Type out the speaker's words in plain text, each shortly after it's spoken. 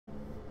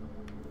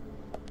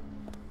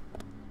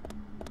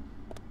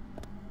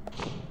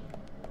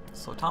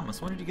So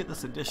Thomas, when did you get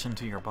this addition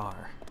to your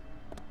bar?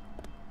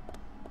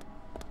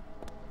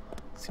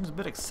 Seems a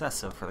bit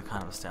excessive for the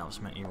kind of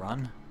establishment you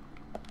run.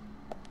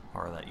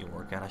 Or that you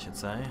work at, I should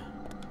say.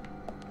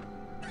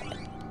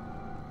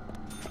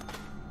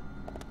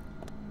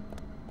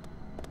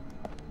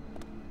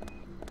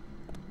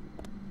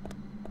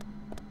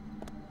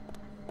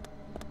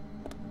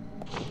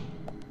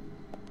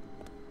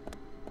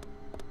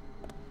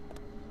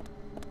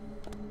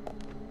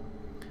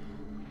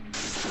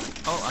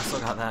 Oh, I still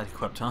got that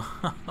equipped, huh?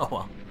 Oh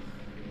well.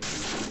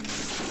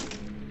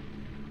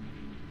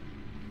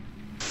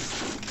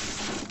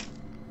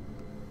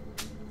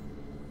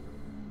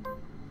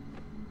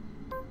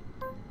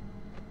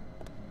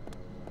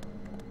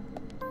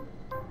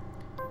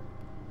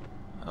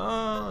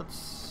 I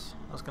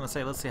was gonna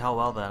say, let's see how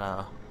well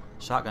that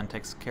shotgun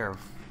takes care of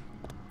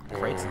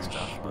crates and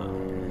stuff, but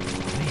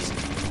amazing.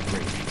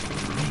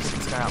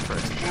 This guy out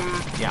first.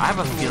 Yeah, I have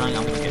a feeling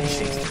I'm gonna get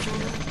chased through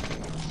here.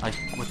 Like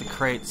with the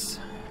crates,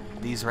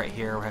 these right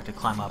here, we have to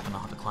climb up and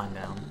I'll have to climb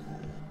down.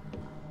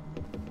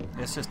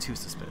 It's just too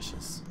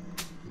suspicious.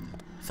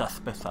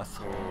 Suspicious. I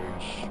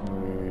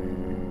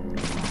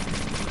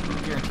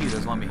guarantee you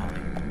there's one behind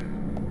me.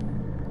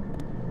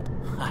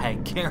 I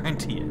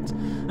guarantee it.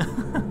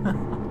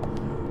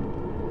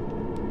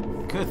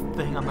 Good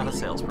thing I'm not a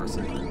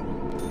salesperson.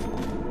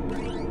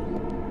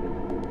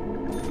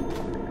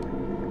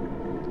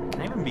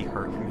 Can I even be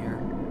hurt from here?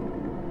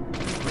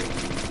 Great.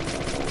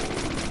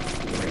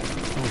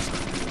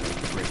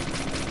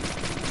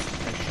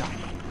 Nice shot.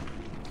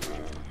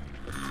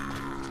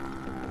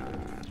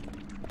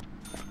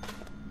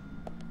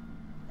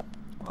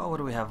 Well, what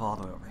do we have all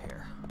the way over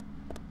here?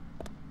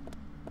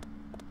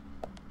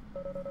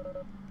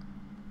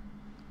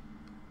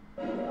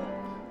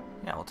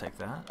 Yeah, we'll take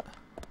that.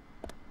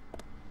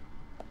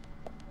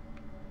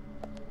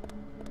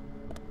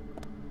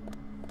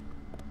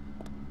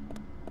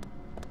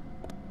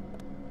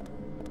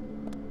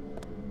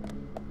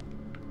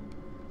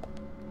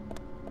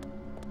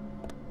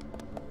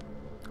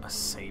 A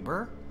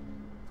saber?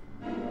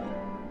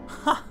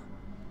 Huh!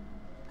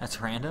 That's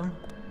random.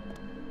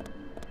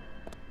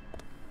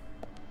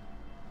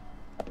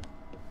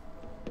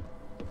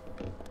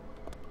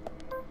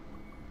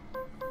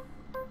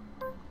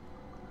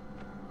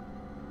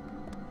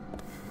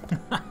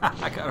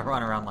 I gotta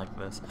run around like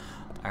this.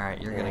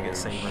 Alright, you're gonna get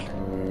sabered.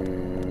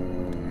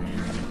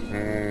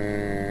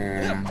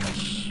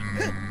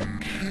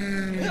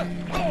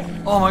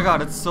 Oh my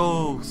god, it's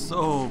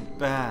so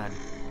bad.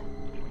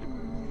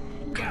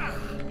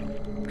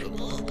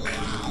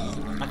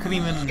 I couldn't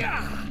even...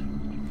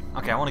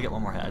 Okay, I want to get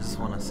one more hit. I just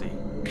want to see.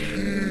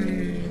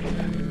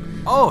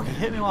 Oh, he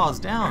hit me while I was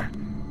down.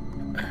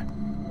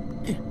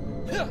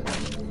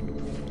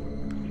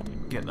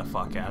 Get the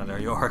fuck out of there,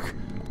 York.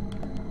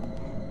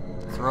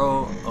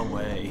 Throw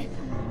away.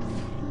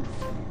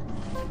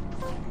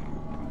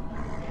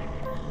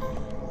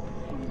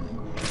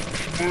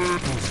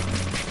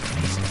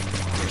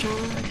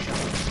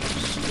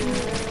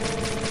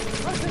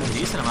 That's a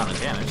decent amount of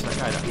damage. That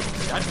guy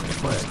died pretty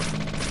quick.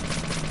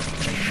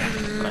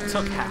 But I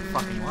took half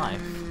fucking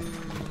life.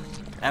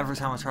 Every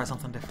time I try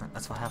something different,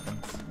 that's what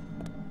happens.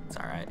 It's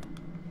alright.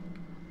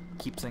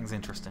 Keeps things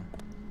interesting.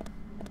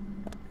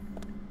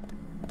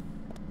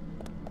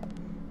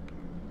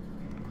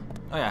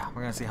 Oh yeah,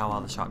 we're gonna see how well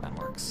the shotgun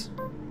works.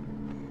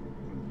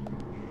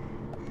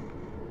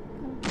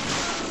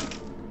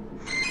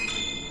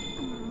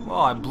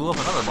 Whoa, I blew up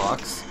another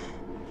box.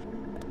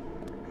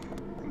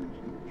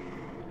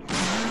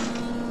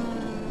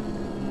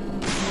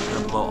 I'm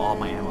gonna blow all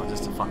my ammo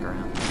just to fuck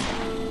around.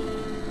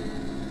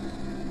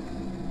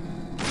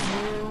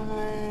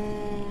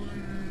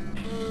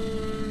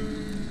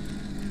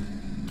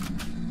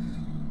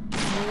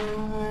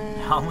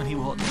 How many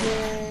will...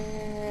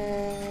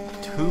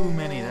 Too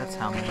many, that's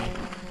how many.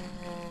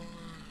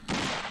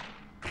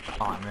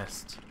 Oh, I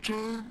missed.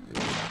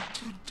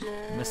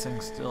 Missing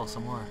still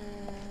some more.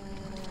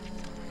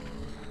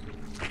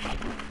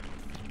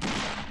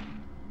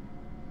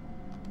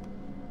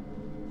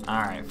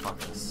 Alright, fuck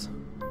this.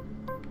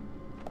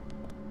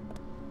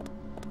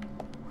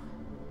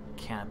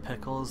 Can of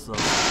pickles,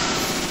 those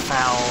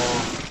foul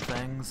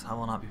things I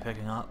will not be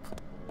picking up.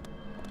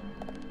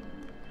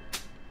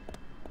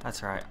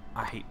 That's right,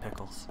 I hate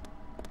pickles.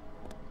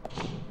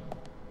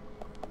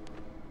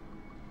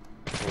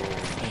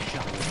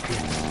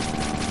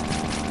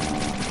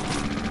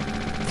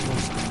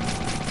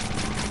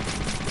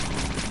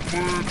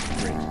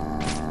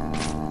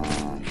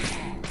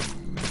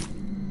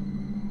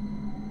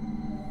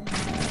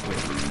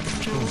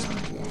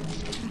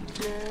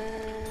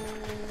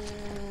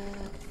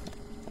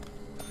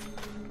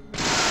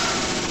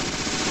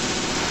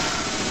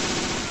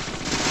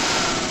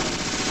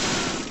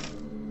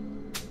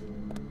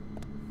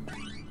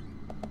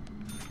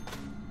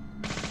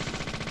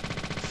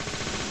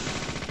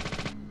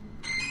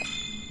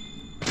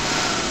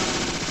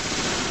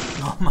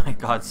 Oh my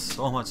god,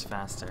 so much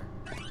faster.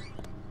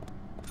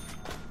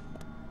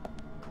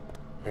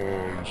 Come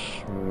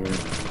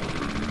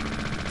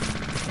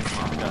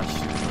on. gotta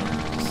shoot her.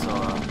 So,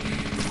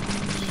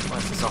 she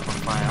lights herself on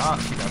fire. Oh,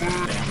 she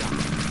doesn't. Damn.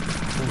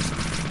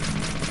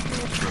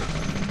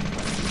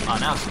 Oh,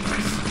 now she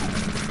does.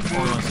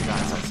 Only when she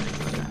dies, I see.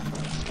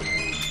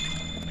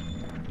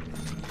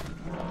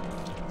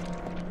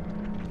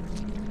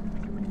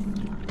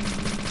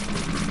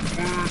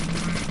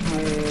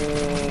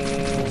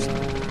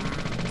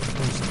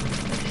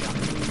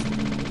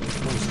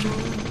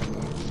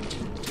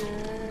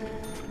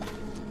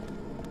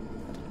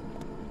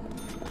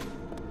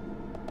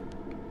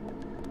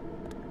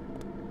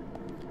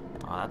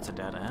 Oh, that's a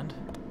dead end.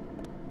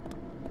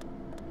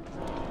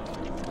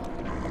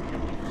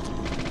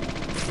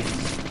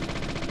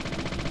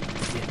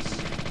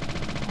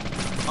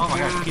 Oh my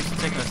god, he keeps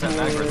taking a step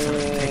backwards and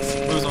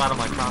it moves him out of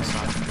my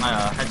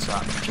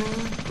headshot.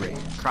 Great.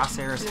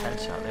 Crosshairs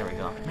headshot, there we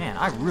go. Man,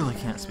 I really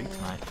can't speak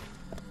tonight.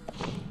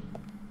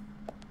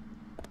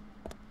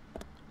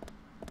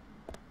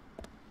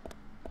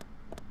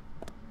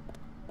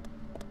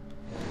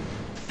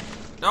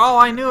 Oh,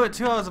 I knew it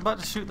too, I was about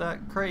to shoot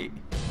that crate.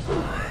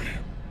 I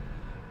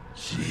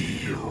see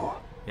you.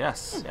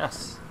 Yes,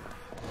 yes.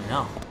 I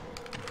know.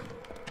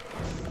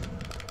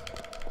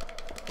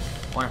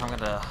 I wonder if I'm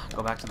gonna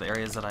go back to the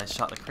areas that I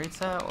shot the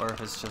crates at, or if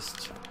it's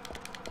just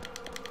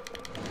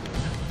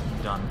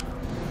done.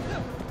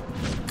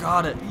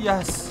 Got it,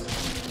 yes!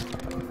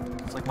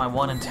 It's like my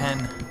 1 in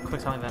 10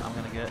 quick time event I'm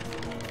gonna get.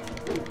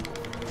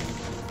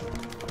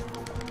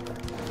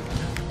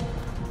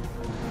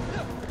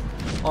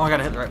 Oh, I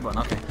gotta hit the right button,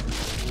 okay.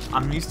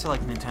 I'm used to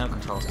like Nintendo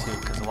controls too,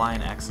 because Y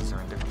and X's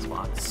are in different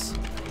spots.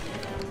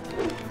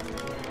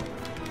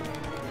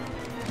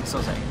 So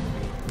is that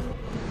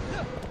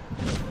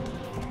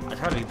I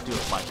try to do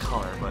it by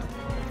color, but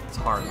it's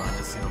hard when I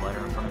just see the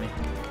letter in front of me.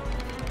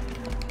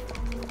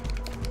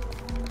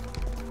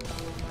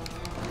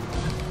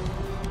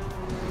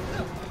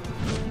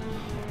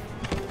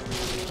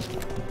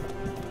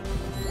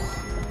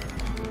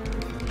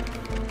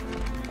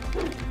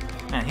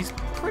 Man, he's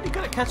pretty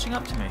good at catching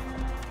up to me.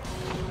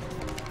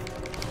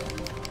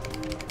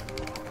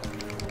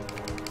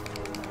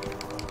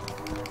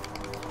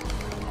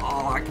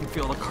 Oh, I can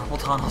feel the carpal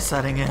tunnel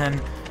setting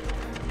in.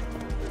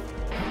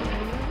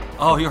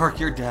 Oh, York,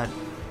 you're dead.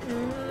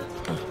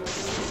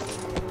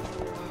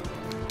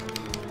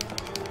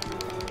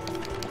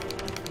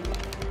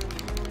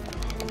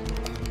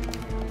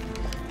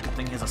 Good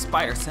thing he has a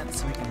spider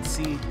sense so we can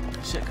see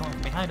shit coming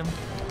from behind him.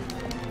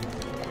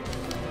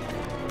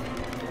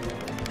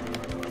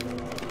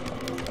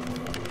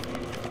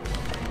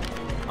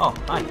 Oh,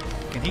 hi.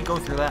 Can he go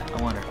through that?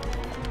 I wonder.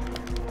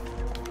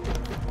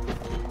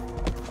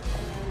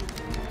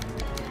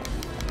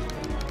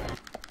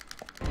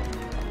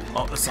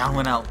 Oh, the sound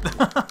went out.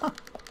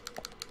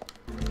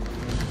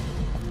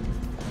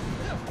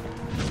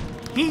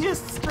 He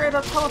just straight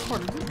up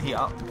teleported, didn't he?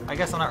 Oh, I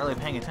guess I'm not really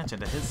paying attention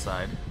to his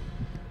side.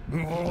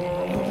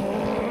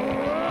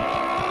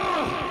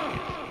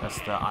 That's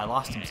the I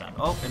lost him sound.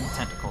 Oh, and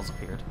tentacles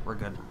appeared. We're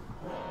good.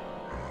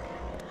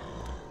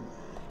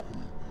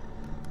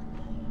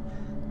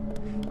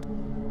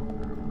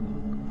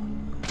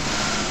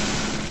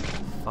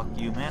 Fuck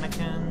you,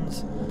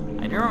 mannequins.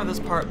 I do remember this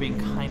part being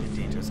kind of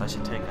dangerous. I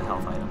should take a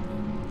health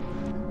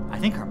item. I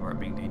think I remember it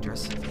being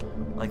dangerous.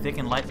 Like, they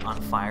can light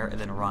on fire and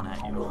then run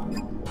at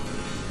you.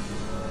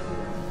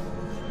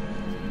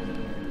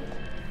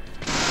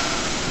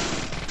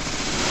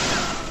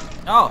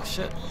 Oh,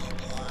 shit.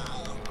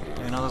 I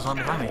didn't know there's one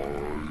behind me.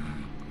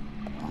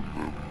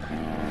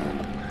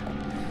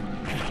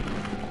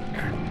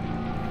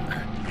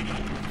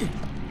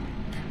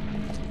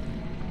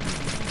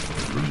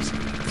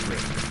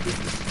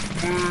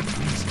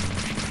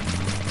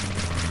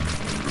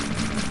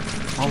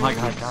 Oh my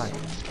god, died.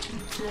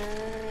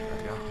 There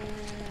we go.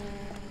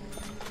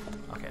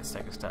 Okay, let's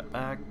take a step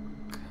back.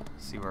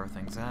 See where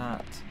everything's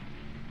at.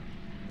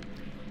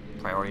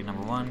 Priority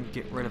number 1,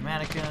 get rid of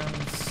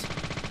mannequins.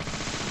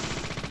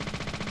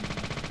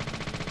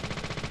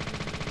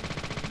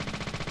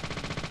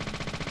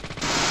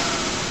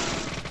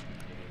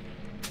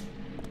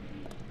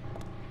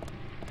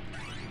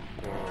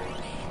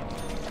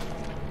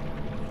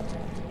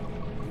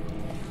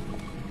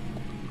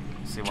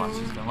 See, watch,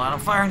 she's gonna light on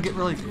fire and get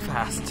really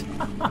fast.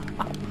 But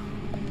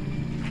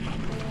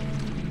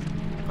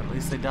at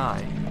least they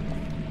die.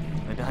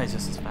 They die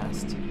just as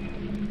fast.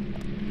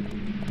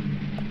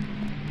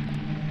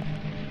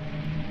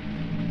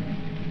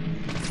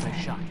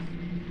 Nice shot.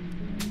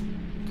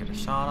 Get a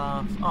shot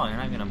off. Oh, you're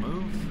not gonna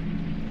move?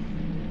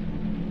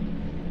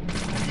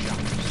 Nice shot.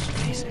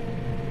 Amazing.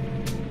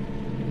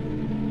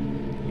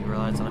 You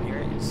realize that I'm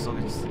here? You're still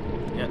just...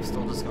 Yeah,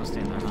 still just gonna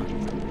stand there, huh?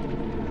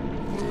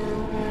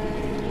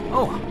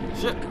 Oh,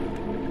 shit.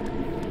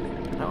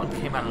 That one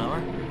came out of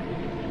nowhere.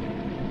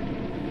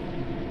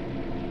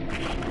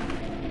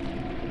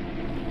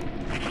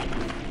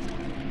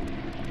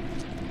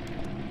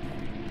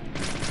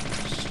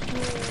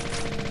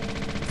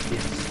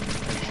 Yes.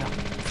 Nice shot.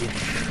 Yes.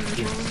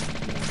 Yes.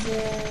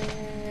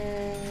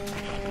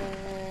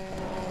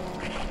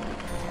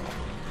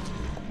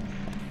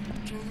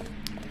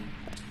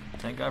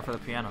 Thank God for the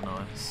piano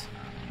noise.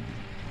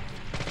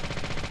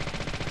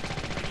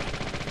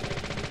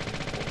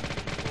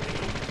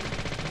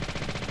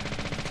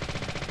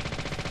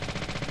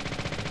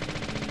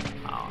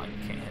 Oh,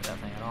 you can't hit that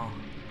thing at all.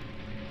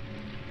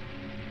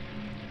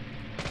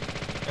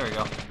 There we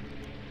go.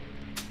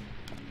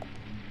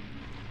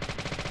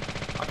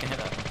 I can hit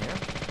that.